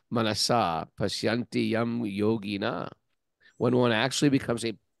Tadgatena Manasa Pasyanti Yam Yogina. When one actually becomes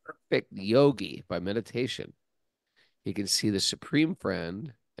a perfect yogi by meditation, he can see the supreme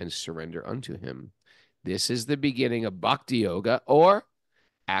friend and surrender unto him. This is the beginning of Bhakti Yoga, or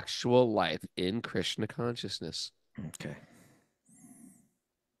actual life in Krishna consciousness. Okay.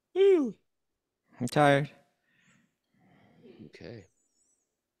 I'm tired. Okay.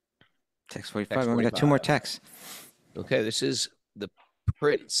 Text 45. We got 2 more texts. Okay, this is the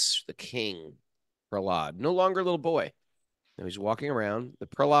prince, the king, Prahlad. No longer a little boy. Now he's walking around. The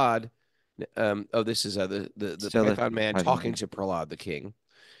Prahlad. This is the Python man talking to Prahlad, the king.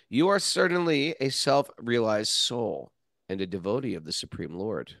 You are certainly a self-realized soul and a devotee of the Supreme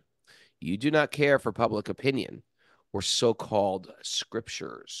Lord. You do not care for public opinion or so-called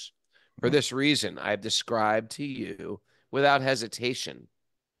scriptures. For this reason, I have described to you without hesitation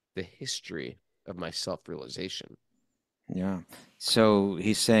the history of my self-realization. Yeah. So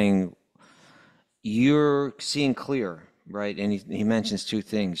he's saying you're seeing clear, right? And he mentions 2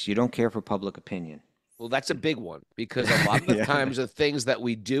 things. You don't care for public opinion. Well, that's a big one, because a lot of the times the things that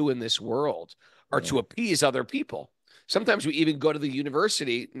we do in this world are to appease other people. Sometimes we even go to the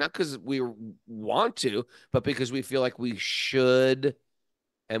university, not because we want to, but because we feel like we should.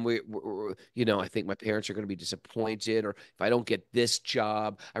 And I think my parents are going to be disappointed, or if I don't get this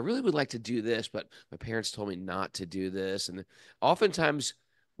job, I really would like to do this, but my parents told me not to do this. And oftentimes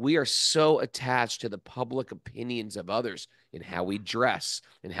we are so attached to the public opinions of others in how we dress,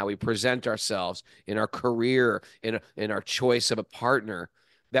 in how we present ourselves, in our career, in our choice of a partner,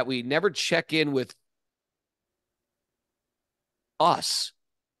 that we never check in with us.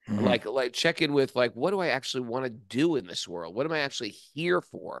 Like check in with, like, what do I actually want to do in this world? What am I actually here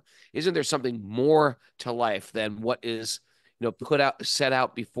for? Isn't there something more to life than what is, set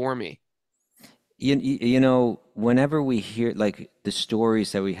out before me? Whenever we hear like the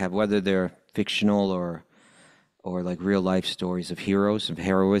stories that we have, whether they're fictional or like real life stories of heroes, of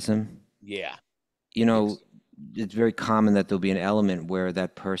heroism, Yeah. Yes. It's very common that there'll be an element where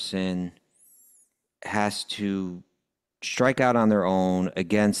that person has to strike out on their own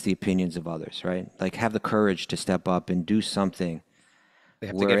against the opinions of others, right? Like have the courage to step up and do something They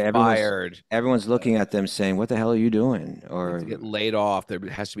have to where get fired. everyone's looking at them saying, "What the hell are you doing?" They have Or to get laid off. There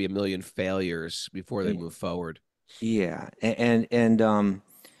has to be a million failures before they move forward. yeah, and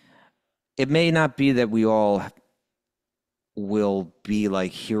it may not be that we all will be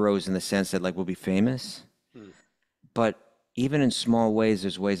like heroes in the sense that like we'll be famous, but even in small ways,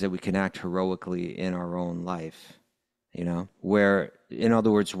 there's ways that we can act heroically in our own life. Where, in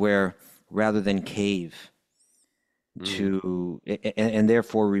other words, where rather than cave to, and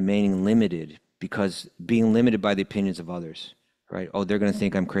therefore remaining limited, because being limited by the opinions of others, right? Oh, they're going to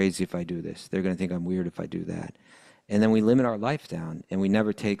think I'm crazy if I do this. They're going to think I'm weird if I do that. And then we limit our life down, and we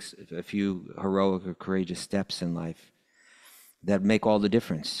never take a few heroic or courageous steps in life that make all the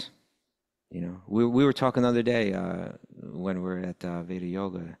difference. We were talking the other day when we were at Veda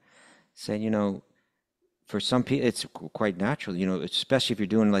Yoga, saying, for some people, it's quite natural, especially if you're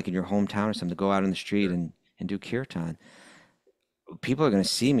doing like in your hometown or something, to go out in the street and do kirtan. People are going to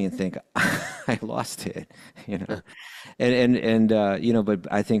see me and think I lost it, but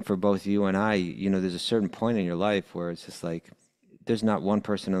I think for both you and I, there's a certain point in your life where it's just like, there's not one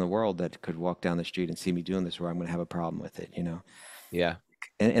person in the world that could walk down the street and see me doing this where I'm going to have a problem with it, Yeah.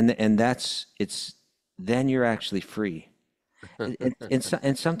 And then you're actually free.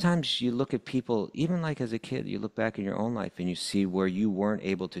 And sometimes you look at people, even like as a kid, you look back in your own life and you see where you weren't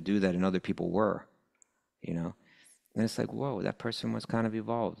able to do that and other people were, and it's like, whoa, that person was kind of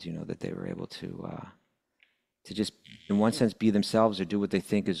evolved, that they were able to just, in one sense, be themselves or do what they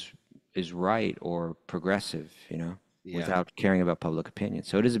think is right or progressive, without caring about public opinion.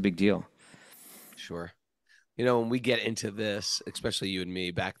 So it is a big deal. Sure. When we get into this, especially you and me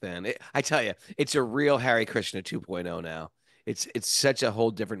back then, I tell you, it's a real Hare Krishna 2.0 now. It's such a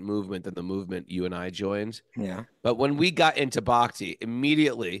whole different movement than the movement you and I joined. Yeah. But when we got into Bhakti,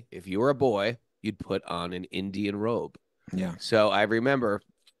 immediately, if you were a boy, you'd put on an Indian robe. Yeah. So I remember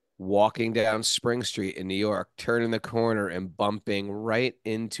walking down Spring Street in New York, turning the corner and bumping right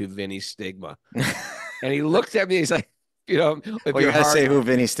into Vinny Stigma. And he looked at me, he's like, if well, you gotta say who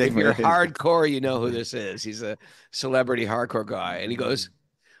Vinny Stigma is. If you're hardcore, you know who this is. He's a celebrity hardcore guy. And he goes,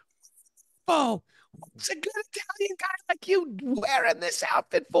 "Oh, what's a good Italian guy like you wearing this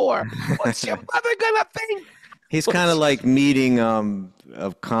outfit for? What's your mother gonna think?" He's kind of like meeting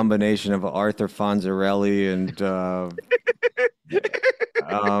a combination of Arthur Fonzarelli and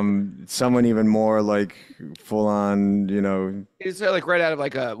someone even more like full on, It's like right out of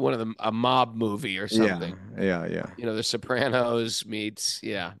like a mob movie or something. Yeah. The Sopranos meets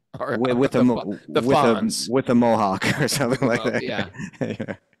or with the Fonz with a mohawk or something like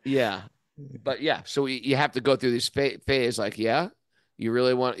that. Yeah. But so you have to go through this phase. Like, you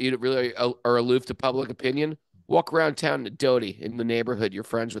really are aloof to public opinion. Walk around town in Doty in the neighborhood. You're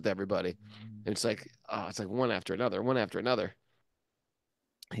friends with everybody, and it's like one after another, one after another.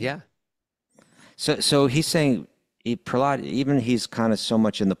 Yeah. So he's saying, Prahlad, even he's kind of so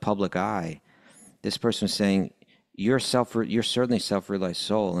much in the public eye. This person is saying, you're certainly self-realized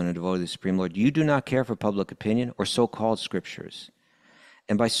soul and a devotee of the Supreme Lord. You do not care for public opinion or so-called scriptures.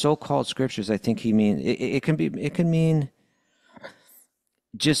 And by so-called scriptures, I think he means it can mean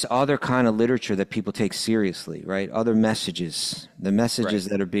just other kind of literature that people take seriously, right? Other messages, the messages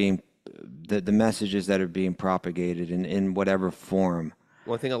that are being the messages that are being propagated in whatever form.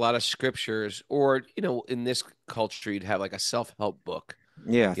 Well, I think a lot of scriptures, or in this culture, you'd have like a self-help book.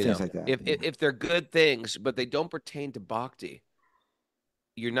 Yeah, things like that. If they're good things, but they don't pertain to Bhakti,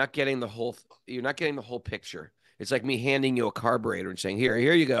 you're not getting the whole picture. It's like me handing you a carburetor and saying, here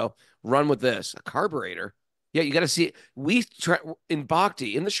you go, run with this. A carburetor? Yeah, you got to see. We try in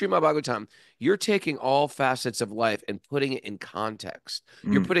Bhakti, in the Srimad Bhagavatam, you're taking all facets of life and putting it in context.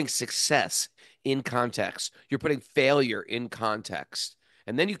 You're Mm. putting success in context. You're putting failure in context.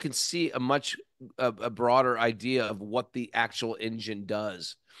 And then you can see a much a broader idea of what the actual engine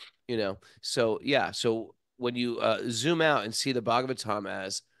does, you know. So yeah, so when you zoom out and see the Bhagavatam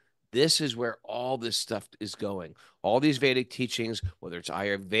as this is where all this stuff is going. All these Vedic teachings, whether it's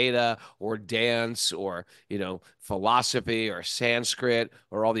Ayurveda or dance or, you know, philosophy or Sanskrit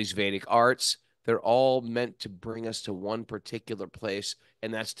or all these Vedic arts, they're all meant to bring us to one particular place,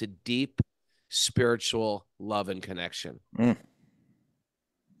 and that's to deep spiritual love and connection. Mm.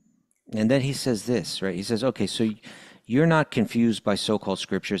 And then he says this, right? He says, okay, so you're not confused by so-called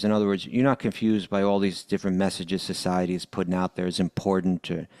scriptures. In other words, you're not confused by all these different messages society is putting out there as important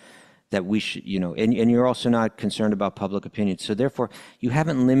to, that we should, you know, and you're also not concerned about public opinion. So therefore, you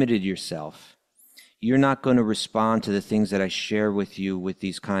haven't limited yourself. You're not going to respond to the things that I share with you with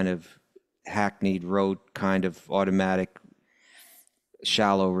these kind of hackneyed, rote, kind of automatic,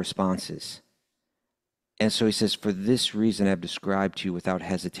 shallow responses. And so he says, for this reason, I've described to you without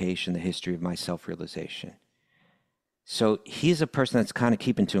hesitation the history of my self-realization. So he's a person that's kind of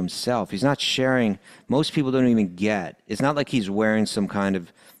keeping to himself. He's not sharing. Most people don't even get. It's not like he's wearing some kind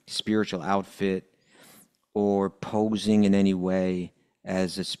of spiritual outfit or posing in any way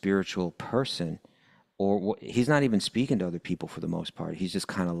as a spiritual person. Or he's not even speaking to other people for the most part. He's just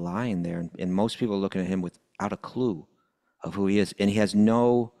kind of lying there. And most people are looking at him without a clue of who he is. And he has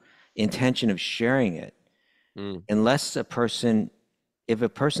no intention of sharing it. Unless a person, if a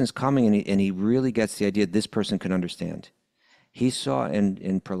person's coming and he really gets the idea this person can understand. He saw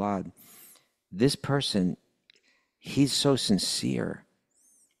in Prahlad, this person, he's so sincere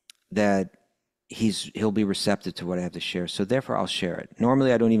that he'll be receptive to what I have to share. So therefore I'll share it.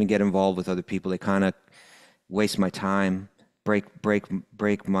 Normally I don't even get involved with other people. They kind of waste my time, break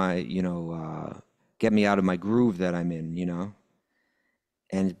my, you know, get me out of my groove that I'm in, you know.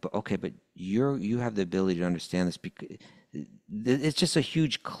 And okay, but you have the ability to understand this because it's just a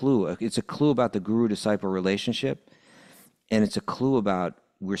huge clue. It's a clue about the guru-disciple relationship, and it's a clue about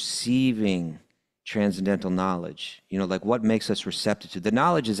receiving transcendental knowledge. You know, like what makes us receptive to the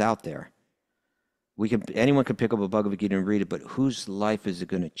knowledge is out there. Anyone can pick up a Bhagavad Gita and read it, but whose life is it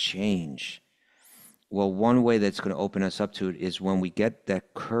going to change? Well, one way that's going to open us up to it is when we get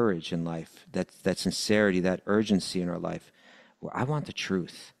that courage in life, that sincerity, that urgency in our life. Well, I want the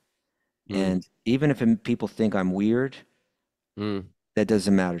truth. And even if people think I'm weird, that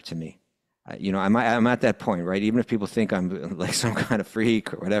doesn't matter to me. You know, I'm at that point, right? Even if people think I'm like some kind of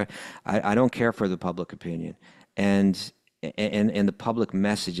freak or whatever, I don't care for the public opinion. And the public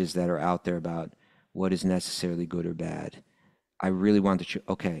messages that are out there about what is necessarily good or bad. I really want the truth.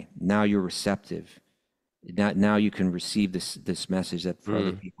 Okay, now you're receptive. Now you can receive this message that for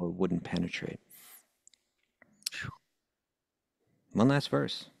other people wouldn't penetrate. One last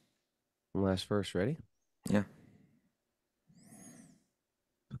verse. One last verse, ready? Yeah.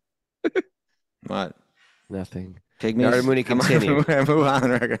 What? Nothing. Pygmies? Narada Muni continued. Move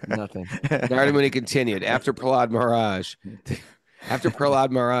on. Nothing. Narada Muni continued. After Prahlad Maharaj,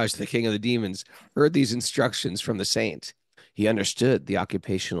 the king of the demons, heard these instructions from the saint, he understood the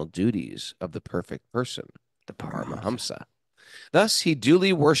occupational duties of the perfect person, the Paramahamsa. Thus, he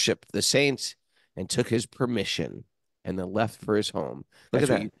duly worshipped the saint and took his permission and then left for his home. Look at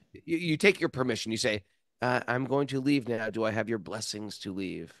that. You take your permission. You say, I'm going to leave now. Do I have your blessings to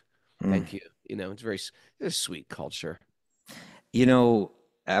leave? Thank you. You know, it's a sweet culture. You know,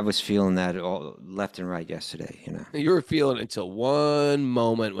 I was feeling that all left and right yesterday, you know. You were feeling it until one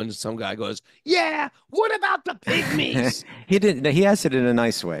moment when some guy goes, yeah, what about the pygmies? He didn't. He asked it in a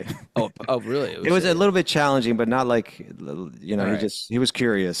nice way. Oh, really? It was a little bit challenging, but not like, you know, All he was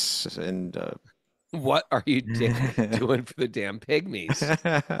curious. And what are you doing for the damn pygmies?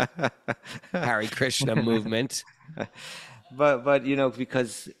 Hare Krishna movement. But you know,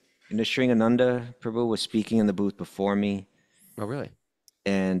 because Sringananda Prabhu was speaking in the booth before me. Oh, really?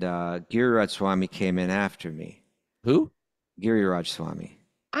 And Giriraj Swami came in after me. Who? Giriraj Swami.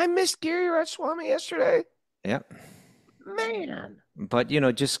 I missed Giriraj Swami yesterday. Yep. Man. But, you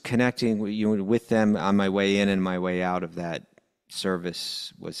know, just connecting with them on my way in and my way out of that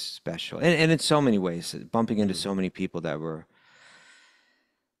service was special. And in so many ways, bumping into so many people that were,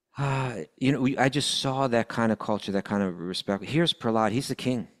 you know, I just saw that kind of culture, that kind of respect. Here's Prahlad. He's the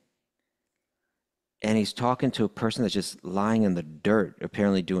king. And he's talking to a person that's just lying in the dirt,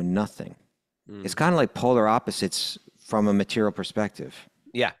 apparently doing nothing. It's kind of like polar opposites from a material perspective.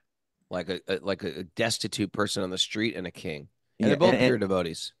 Yeah. Like a destitute person on the street and a king. And they're both pure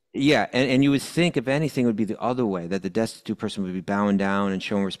devotees. Yeah, and you would think if anything it would be the other way, that the destitute person would be bowing down and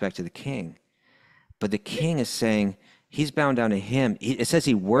showing respect to the king. But the king is saying he's bowing down to him. It says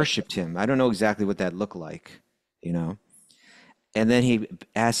he worshiped him. I don't know exactly what that looked like, you know. And then he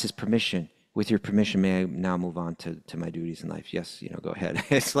asks his permission. With your permission, may I now move on to my duties in life? Yes, go ahead.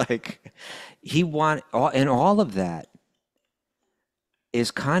 It's like and all of that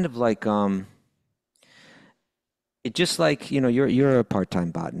is kind of like it just like you're a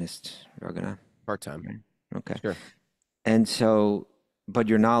part-time botanist, Raghunath. Part-time. Okay. Sure. And so, but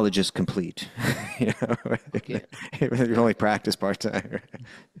your knowledge is complete. Okay. You only practice part-time.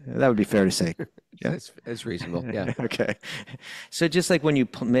 That would be fair to say. Yeah. That's reasonable. Yeah. Okay. So just like when you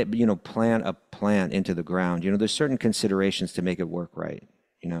plant a plant into the ground, there's certain considerations to make it work right.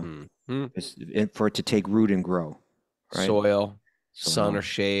 For it to take root and grow. Right? Soil, sun or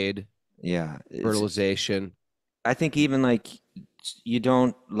shade. Yeah. Fertilization. I think even like you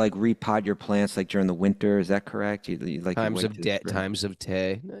don't like repot your plants like during the winter. Is that correct? You like times of day, times of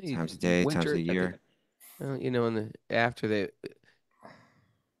day, times of day, times of the year. Well, after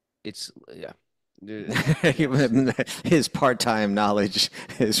it's yeah. His part-time knowledge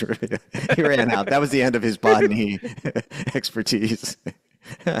is he ran out. That was the end of his botany expertise.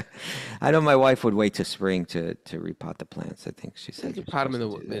 I know my wife would wait to spring to repot the plants. I think she said you pot them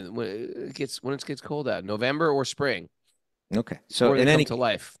when it gets cold out, November or spring. Okay, so in any to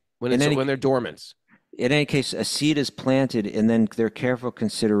life when they're dormant. In any case, a seed is planted, and then there are careful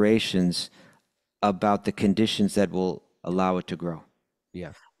considerations about the conditions that will allow it to grow.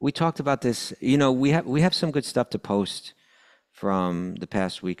 Yeah. We talked about this. We have some good stuff to post from the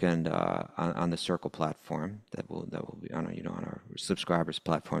past weekend on the Circle platform that will be on our subscribers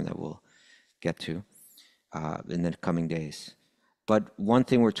platform that we'll get to in the coming days. But one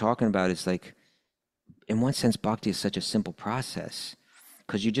thing we're talking about is like, in one sense, Bhakti is such a simple process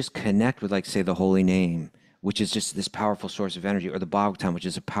because you just connect with, like, say, the holy name, which is just this powerful source of energy, or the Bhagavatam, which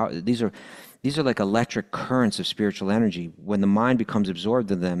is a power. These are like electric currents of spiritual energy. When the mind becomes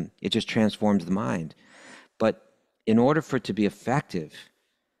absorbed in them, it just transforms the mind. But in order for it to be effective,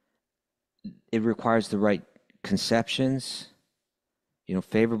 it requires the right conceptions,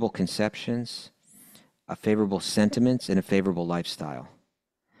 favorable conceptions, a favorable sentiments, and a favorable lifestyle.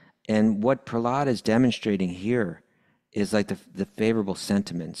 And what Prahlad is demonstrating here is like the favorable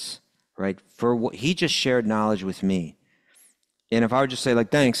sentiments, right? For what he just shared knowledge with me. And if I would just say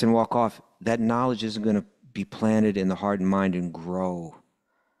like, thanks, and walk off, that knowledge isn't going to be planted in the heart and mind and grow,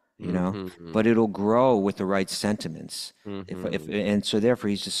 but it'll grow with the right sentiments. And so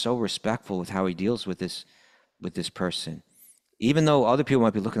therefore he's just so respectful with how he deals with this person. Even though other people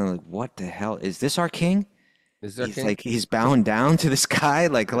might be looking at him like, what the hell? Is this our king? He's bowing down to this guy.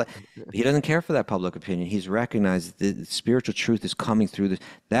 Like he doesn't care for that public opinion. He's recognized that the spiritual truth is coming through this.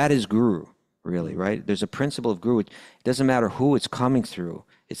 That is guru, really, right? There's a principle of guru. It doesn't matter who it's coming through.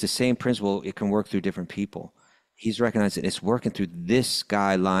 It's the same principle. It can work through different people. He's recognized that it's working through this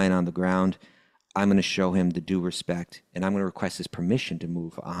guy lying on the ground. I'm going to show him the due respect, and I'm going to request his permission to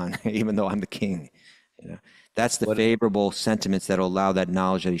move on, even though I'm the king. That's the favorable sentiments that will allow that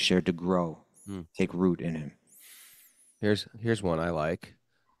knowledge that he shared to grow, take root in him. Here's one I like.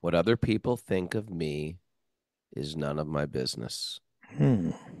 What other people think of me is none of my business.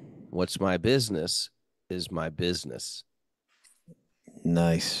 What's my business is my business.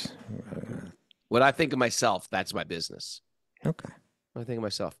 Nice. What I think of myself, that's my business. Okay. What I think of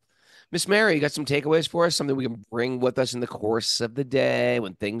myself. Miss Mary, you got some takeaways for us? Something we can bring with us in the course of the day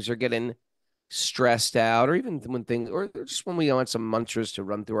when things are getting stressed out, or even or just when we want some mantras to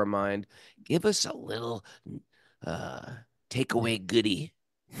run through our mind. Give us a little takeaway goodie.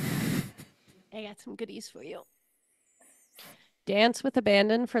 I got some goodies for you. Dance with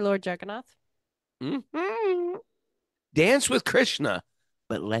abandon for Lord Jagannath. Dance with Krishna,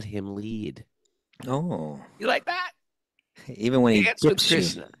 but let him lead. Oh, you like that? Even when he Dance dips with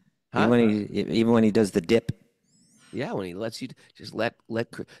Krishna. Huh? Even when he does the dip. Yeah, when he lets you just let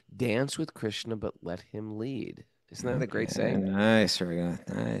dance with Krishna, but let him lead. Isn't that a great saying? Nice,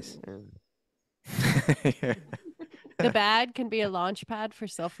 nice. The bad can be a launch pad for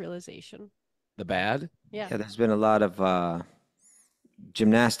self-realization. The bad? Yeah. There's been a lot of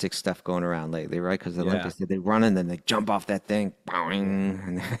gymnastic stuff going around lately, right? Because the Olympics, they run and then they jump off that thing.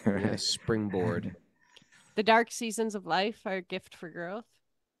 Yeah, springboard. The dark seasons of life are a gift for growth.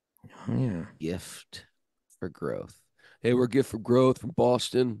 Oh, yeah. Gift for growth. Hey, we're a gift for growth from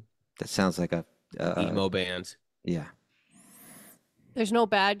Boston. That sounds like a emo band. Yeah. There's no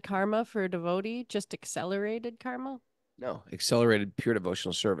bad karma for a devotee, just accelerated karma. No, accelerated pure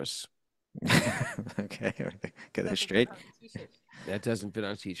devotional service. Okay, get that straight. That doesn't fit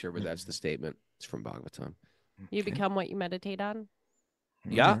on a t-shirt, but that's the statement. It's from Bhagavatam. You become what you meditate on.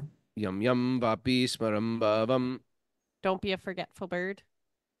 Yeah. Yum yum bapi smaram bavam. Don't be a forgetful bird.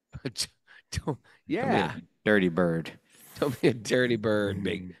 Don't, yeah. Dirty bird. Don't be a dirty bird,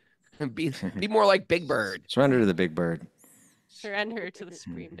 big. Be more like Big Bird. Surrender to the big bird. Surrender to the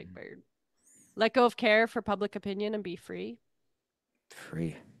supreme big bird. Let go of care for public opinion and be free.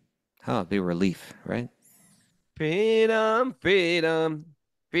 Free. Oh, it'd be relief, right? Freedom, freedom,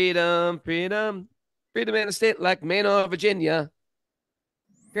 freedom, freedom, freedom in a state like Maine or Virginia.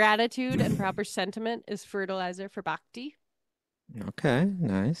 Gratitude and proper sentiment is fertilizer for Bhakti. Okay,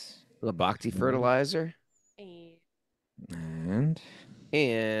 nice. The Bhakti fertilizer. And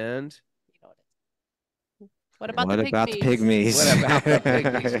You know what about the Pygmies? What about the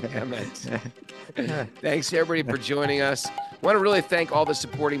Pygmies? Damn it. Thanks everybody for joining us. Want to really thank all the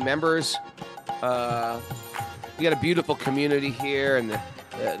supporting members. We got a beautiful community here, and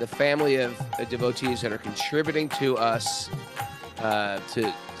the family of devotees that are contributing to us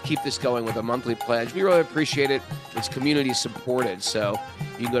to keep this going with a monthly pledge. We really appreciate it. It's community supported, so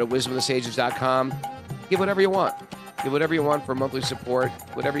you can go to wisdomofthesages.com. Give whatever you want. Give whatever you want for monthly support,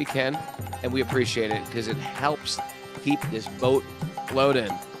 whatever you can, and we appreciate it because it helps keep this boat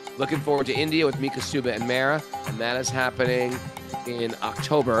floating. Looking forward to India with Mika Suba and Mara, and that is happening in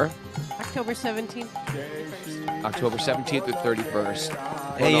October 17th. October 17th through 31st.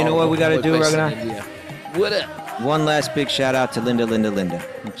 Hey, you know what we got to do, Raghunath? What up? One last big shout out to Linda.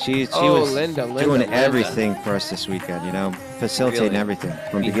 She was doing everything for us this weekend, you know, facilitating Really? everything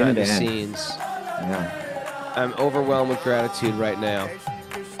from Behind beginning the to end. scenes. Yeah. I'm overwhelmed with gratitude right now.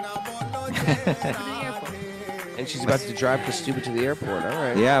 And she's about to drive Kastuba to the airport. All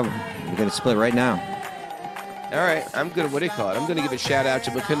right. Yeah, we're going to split right now. All right. I'm going to, I'm going to give a shout out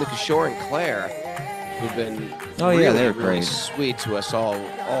to Mukunda Kishore and Claire, who've been they're really great. sweet to us all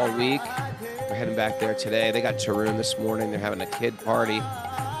week. We're heading back there today. They got Tarun this morning. They're having a kid party.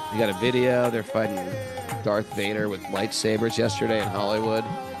 We got a video. They're fighting Darth Vader with lightsabers yesterday in Hollywood.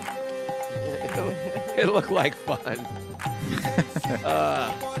 It looked like fun.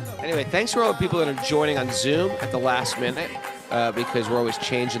 Anyway, thanks for all the people that are joining on Zoom at the last minute because we're always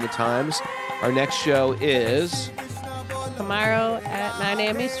changing the times. Our next show is Tomorrow at 9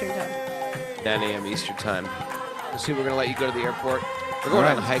 a.m. Eastern Time. 9 a.m. Eastern Time. Let's see, we're going to let you go to the airport. We're going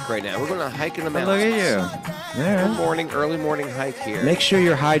on a hike right now. We're going on a hike in the mountains. Look at you. Yeah. Early morning hike here. Make sure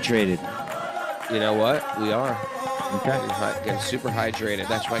you're hydrated. You know what? We are. Okay. Getting super hydrated.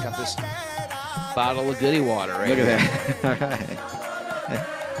 That's why I got this bottle of goody water right Look here. at that.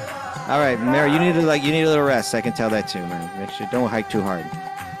 All right, Mary, you need a little rest. I can tell that too, man. Make sure don't hike too hard.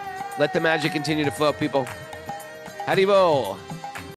 Let the magic continue to flow, people. Haribol.